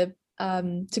back to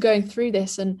going through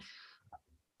this, and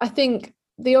I think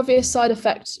the obvious side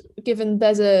effect, given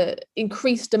there's a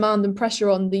increased demand and pressure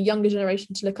on the younger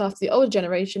generation to look after the older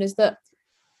generation, is that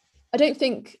I don't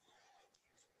think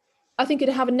I think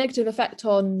it'd have a negative effect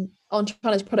on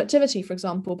China's productivity, for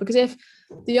example, because if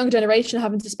the younger generation are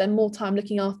having to spend more time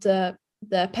looking after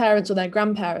their parents or their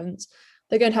grandparents,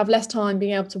 they're going to have less time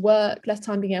being able to work, less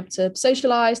time being able to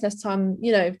socialize, less time,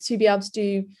 to be able to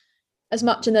do as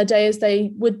much in their day as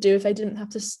they would do if they didn't have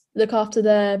to look after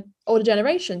their older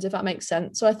generations, if that makes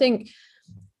sense. So I think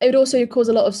it would also cause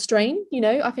a lot of strain.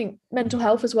 I think mental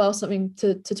health as well, something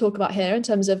to talk about here in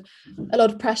terms of a lot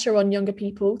of pressure on younger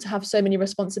people to have so many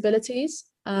responsibilities.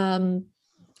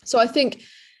 So I think,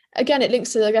 again, it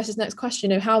links to, I guess, this next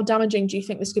question, how damaging do you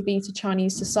think this could be to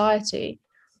Chinese society?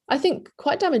 I think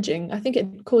quite damaging. I think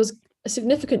it caused a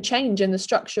significant change in the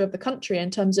structure of the country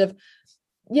in terms of,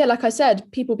 like I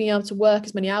said, people being able to work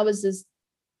as many hours as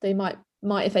they might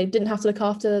if they didn't have to look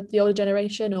after the older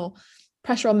generation, or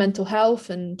pressure on mental health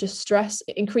and just stress,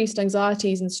 increased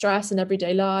anxieties and stress in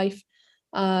everyday life.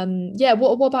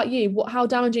 What about you? How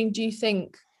damaging do you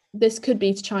think this could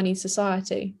be to Chinese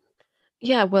society?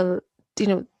 Yeah, well,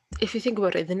 if you think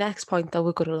about it, the next point that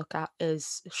we're going to look at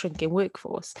is shrinking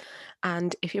workforce.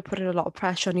 And if you're putting a lot of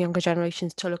pressure on younger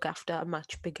generations to look after a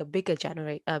much bigger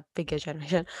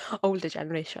generation, older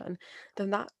generation, then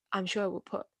that, I'm sure, will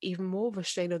put even more of a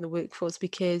strain on the workforce,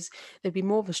 because there'd be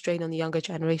more of a strain on the younger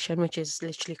generation, which is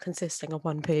literally consisting of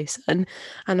one person.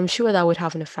 And I'm sure that would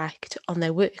have an effect on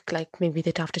their work. Like maybe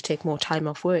they'd have to take more time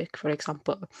off work, for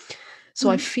example. So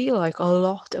I feel like a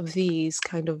lot of these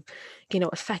kind of,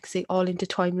 effects, they all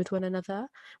intertwine with one another,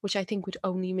 which I think would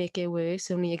only make it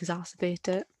worse, only exacerbate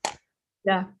it.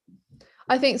 Yeah,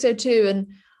 I think so too. And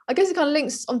I guess it kind of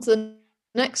links onto the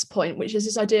next point, which is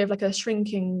this idea of like a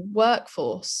shrinking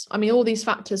workforce. I mean, all these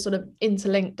factors sort of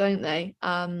interlink, don't they?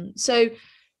 So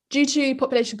due to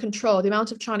population control, the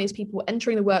amount of Chinese people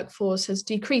entering the workforce has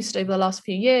decreased over the last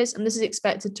few years, and this is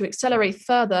expected to accelerate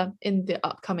further in the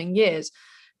upcoming years.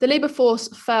 The labour force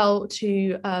fell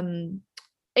to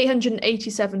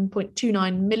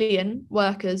 887.29 million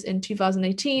workers in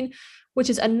 2018, which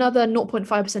is another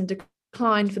 0.5%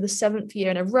 decline for the seventh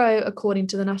year in a row, according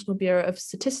to the National Bureau of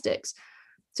Statistics.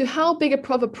 So how big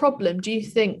of a problem do you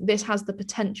think this has the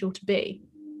potential to be?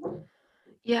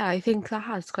 Yeah, I think that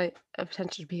has quite a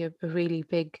potential to be a really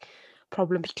big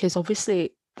problem, because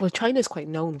obviously, well, China's quite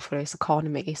known for its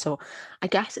economy, so I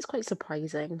guess it's quite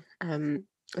surprising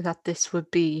that this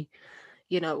would be,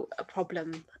 a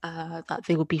problem that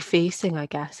they would be facing, I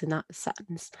guess, in that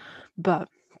sense. But,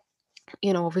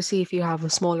 obviously, if you have a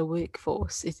smaller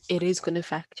workforce, it is going to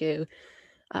affect you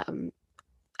um,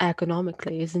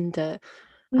 economically, isn't it?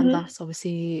 And Mm-hmm. that's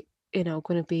obviously, going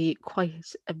to be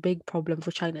quite a big problem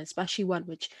for China, especially one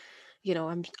which,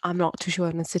 I'm not too sure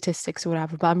on the statistics or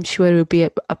whatever, but I'm sure it would be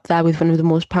up there with one of the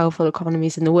most powerful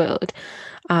economies in the world.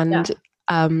 And Yeah.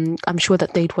 I'm sure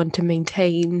that they'd want to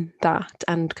maintain that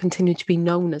and continue to be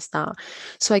known as that.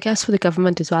 So I guess for the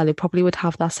government as well, they probably would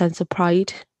have that sense of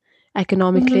pride Mm-hmm.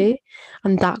 economically,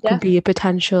 and that could Yeah. be a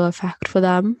potential effect for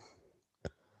them.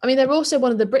 I mean, they're also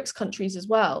one of the BRICS countries as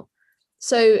well.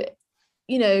 So,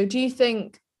 do you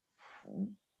think,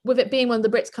 with it being one of the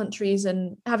BRICS countries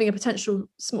and having a potential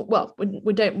small, well,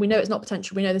 we know it's not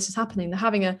potential, we know this is happening, they're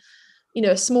having a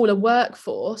smaller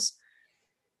workforce.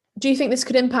 Do you think this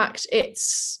could impact it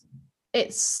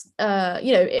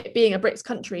being a BRICS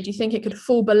country? Do you think it could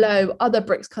fall below other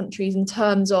BRICS countries in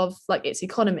terms of like its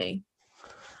economy?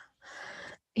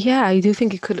 Yeah, I do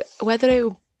think it could, whether it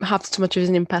will have too much of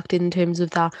an impact in terms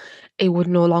of that it would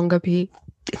no longer be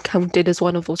counted as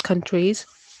one of those countries,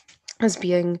 as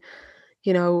being,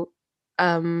 you know,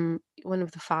 one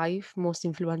of the five most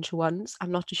influential ones.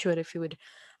 I'm not too sure if it would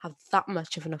have that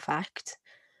much of an effect.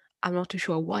 I'm not too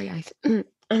sure why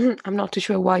I'm not too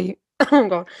sure why oh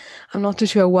god. I'm not too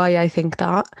sure why I think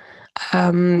that.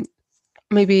 Um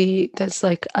Maybe there's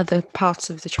like other parts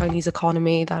of the Chinese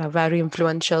economy that are very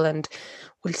influential and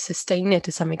will sustain it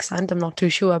to some extent. I'm not too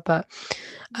sure, but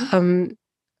um,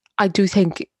 I do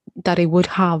think that it would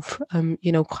have,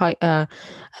 quite a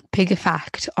big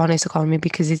effect on its economy,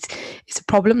 because it's a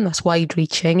problem that's wide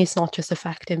reaching. It's not just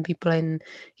affecting people in,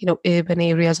 urban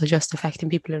areas, or just affecting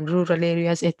people in rural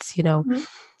areas. It's, Mhm.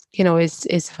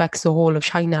 it affects the whole of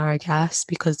China, I guess,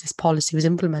 because this policy was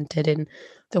implemented in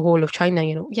the whole of China,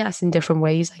 yes, in different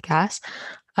ways, I guess.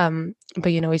 But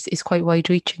it's quite wide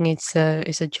reaching. It's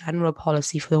a general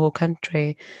policy for the whole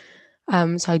country.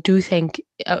 So I do think,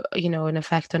 an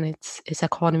effect on its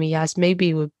economy, yes,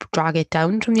 maybe would drag it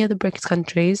down from the other BRICS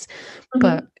countries,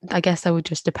 but Mhm. I guess that would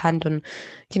just depend on,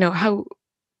 how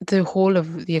the whole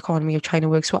of the economy of China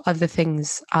works. What other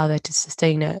things are there to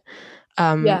sustain it?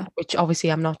 Yeah, Which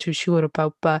obviously I'm not too sure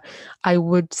about, but I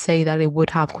would say that it would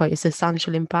have quite a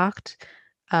substantial impact.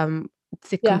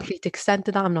 The yeah. complete extent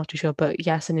of that, I'm not too sure, but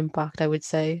yes, an impact, I would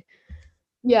say.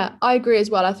 Yeah, I agree as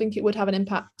well. I think it would have an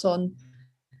impact on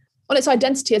its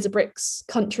identity as a BRICS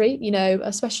country,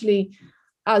 especially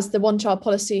as the one child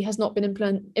policy has not been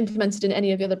implemented in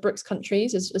any of the other BRICS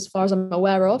countries, as far as I'm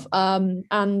aware of.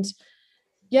 And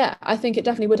yeah, I think it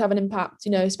definitely would have an impact,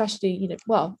 especially,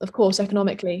 well, of course,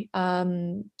 economically.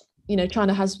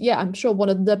 China has, yeah, I'm sure one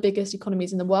of the biggest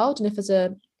economies in the world. And if there's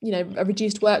a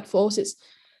reduced workforce, it's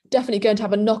definitely going to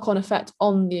have a knock-on effect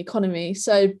on the economy.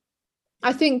 So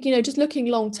I think, just looking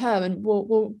long term, and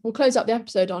we'll close up the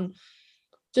episode on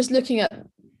just looking at,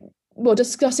 well,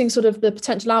 discussing sort of the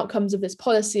potential outcomes of this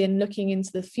policy and looking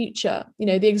into the future.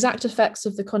 The exact effects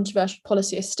of the controversial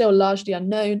policy are still largely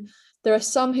unknown. There are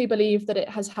some who believe that it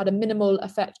has had a minimal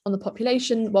effect on the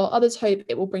population, while others hope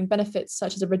it will bring benefits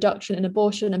such as a reduction in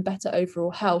abortion and better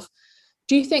overall health.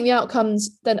 Do you think the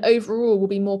outcomes then overall will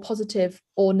be more positive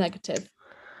or negative?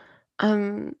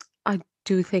 Um, I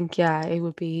do think, yeah, it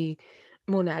would be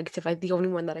more negative. The only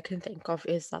one that I can think of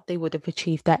is that they would have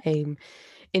achieved their aim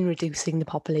in reducing the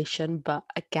population, but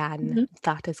again, Mhm.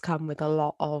 that has come with a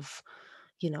lot of,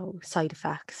 side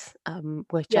effects,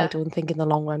 which I Yeah. don't think in the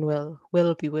long run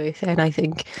will be worth it. And I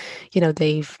think,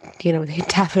 they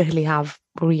definitely have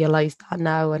realized that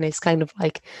now, and it's kind of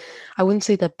like, I wouldn't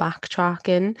say they're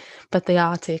backtracking, but they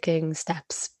are taking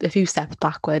a few steps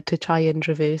backward to try and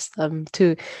reverse them.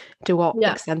 To what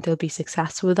Yeah. extent they'll be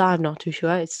successful with that, I'm not too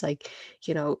sure. It's like,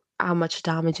 how much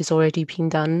damage has already been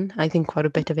done. I think quite a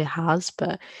bit of it has,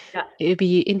 but Yeah. it'd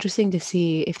be interesting to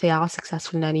see if they are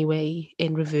successful in any way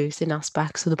in reversing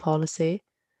aspects of the policy.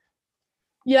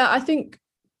 Yeah, I think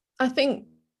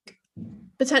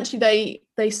potentially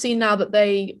they see now that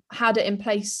they had it in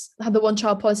place, had the one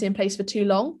child policy in place for too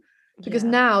long, because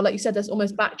Yeah. now, like you said, there's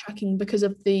almost backtracking because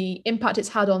of the impact it's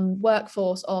had on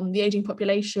workforce, on the aging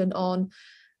population, on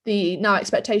the now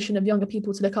expectation of younger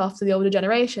people to look after the older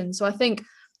generation. So I think,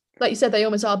 like you said, they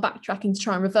almost are backtracking to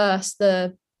try and reverse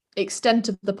the extent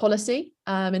of the policy,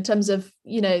 in terms of,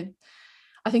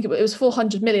 I think it was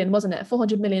 400 million, wasn't it?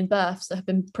 400 million births that have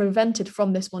been prevented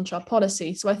from this one child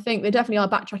policy. So I think they definitely are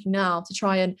backtracking now to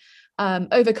try and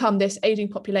overcome this aging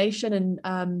population.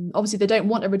 And obviously, they don't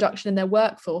want a reduction in their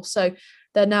workforce. So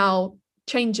they're now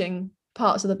changing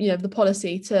parts of the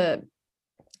policy to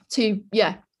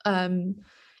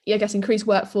I guess increase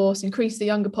workforce, increase the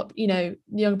the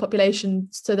younger population,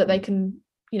 so that they can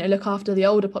look after the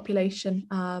older population.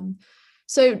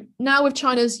 So now, with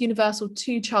China's universal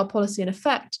two-child policy in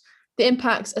effect, the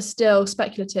impacts are still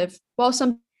speculative. While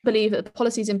some believe that the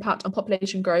policy's impact on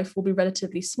population growth will be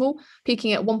relatively small,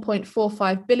 peaking at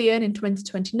 1.45 billion in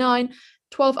 2029,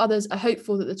 12 others are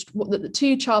hopeful that the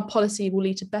two-child policy will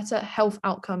lead to better health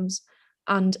outcomes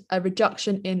and a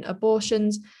reduction in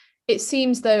abortions. It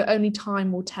seems though only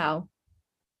time will tell.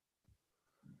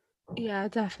 Yeah,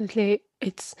 definitely.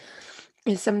 It's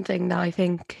something that I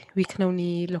think we can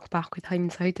only look back with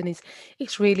hindsight, and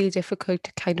it's really difficult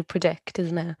to kind of predict,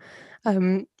 isn't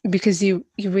it? Because you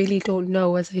really don't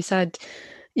know, as I said,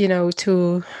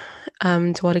 to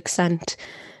what extent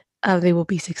they will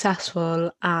be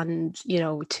successful, and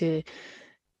to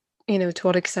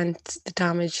what extent the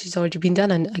damage has already been done,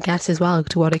 and I guess as well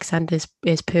to what extent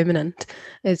is permanent.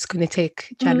 It's going to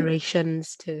take Mhm.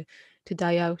 generations to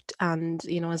die out, and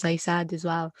as I said as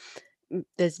well,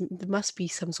 there must be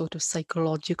some sort of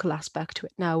psychological aspect to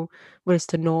it now, where it's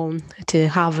the norm to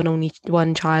have an only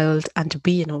one child and to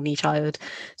be an only child.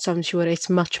 So I'm sure it's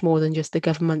much more than just the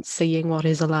government saying what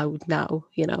is allowed now.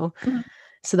 Mhm.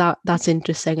 So that's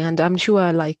interesting, and I'm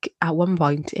sure, like, at one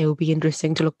point it will be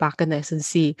interesting to look back on this and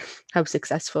see how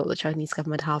successful the Chinese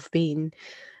government have been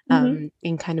Mhm.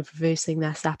 in kind of reversing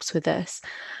their steps with this.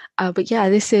 But yeah,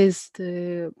 this is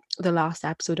the last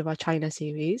episode of our China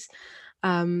series.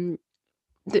 Um,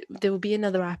 there will be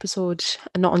another episode,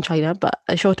 not on China, but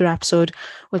a shorter episode.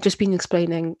 We've just been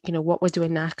explaining, what we're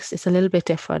doing next. It's a little bit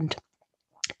different,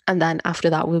 and then after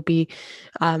that we'll be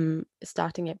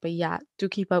starting it. But yeah, do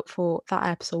keep out for that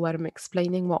episode where I'm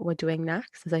explaining what we're doing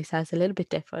next. As I said, it's a little bit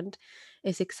different.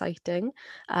 It's exciting.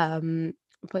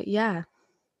 But yeah.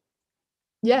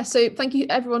 Yeah, so thank you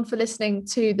everyone for listening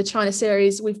to the China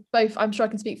series. We've both, I'm sure I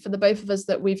can speak for the both of us,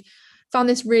 that we've found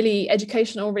this really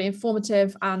educational, really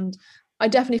informative, and I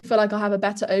definitely feel like I have a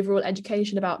better overall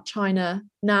education about China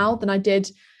now than I did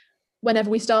whenever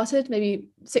we started, maybe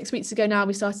 6 weeks ago now,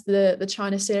 we started the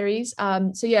China series.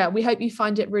 So yeah, we hope you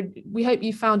found it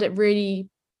really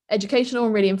educational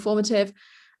and really informative.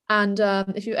 And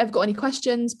if you've ever got any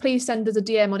questions, please send us a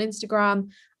DM on Instagram.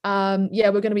 Yeah,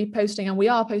 we're going to be posting, and we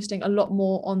are posting a lot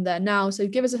more on there now. So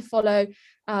give us a follow.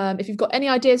 If you've got any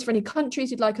ideas for any countries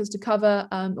you'd like us to cover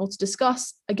or to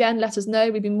discuss, again, let us know.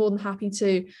 We'd be more than happy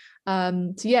to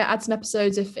add some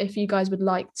episodes if you guys would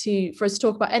like for us to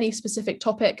talk about any specific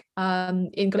topic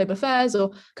in global affairs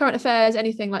or current affairs,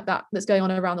 anything like that that's going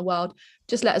on around the world.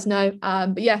 Just let us know.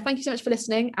 But yeah, thank you so much for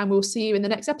listening, and we'll see you in the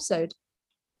next episode.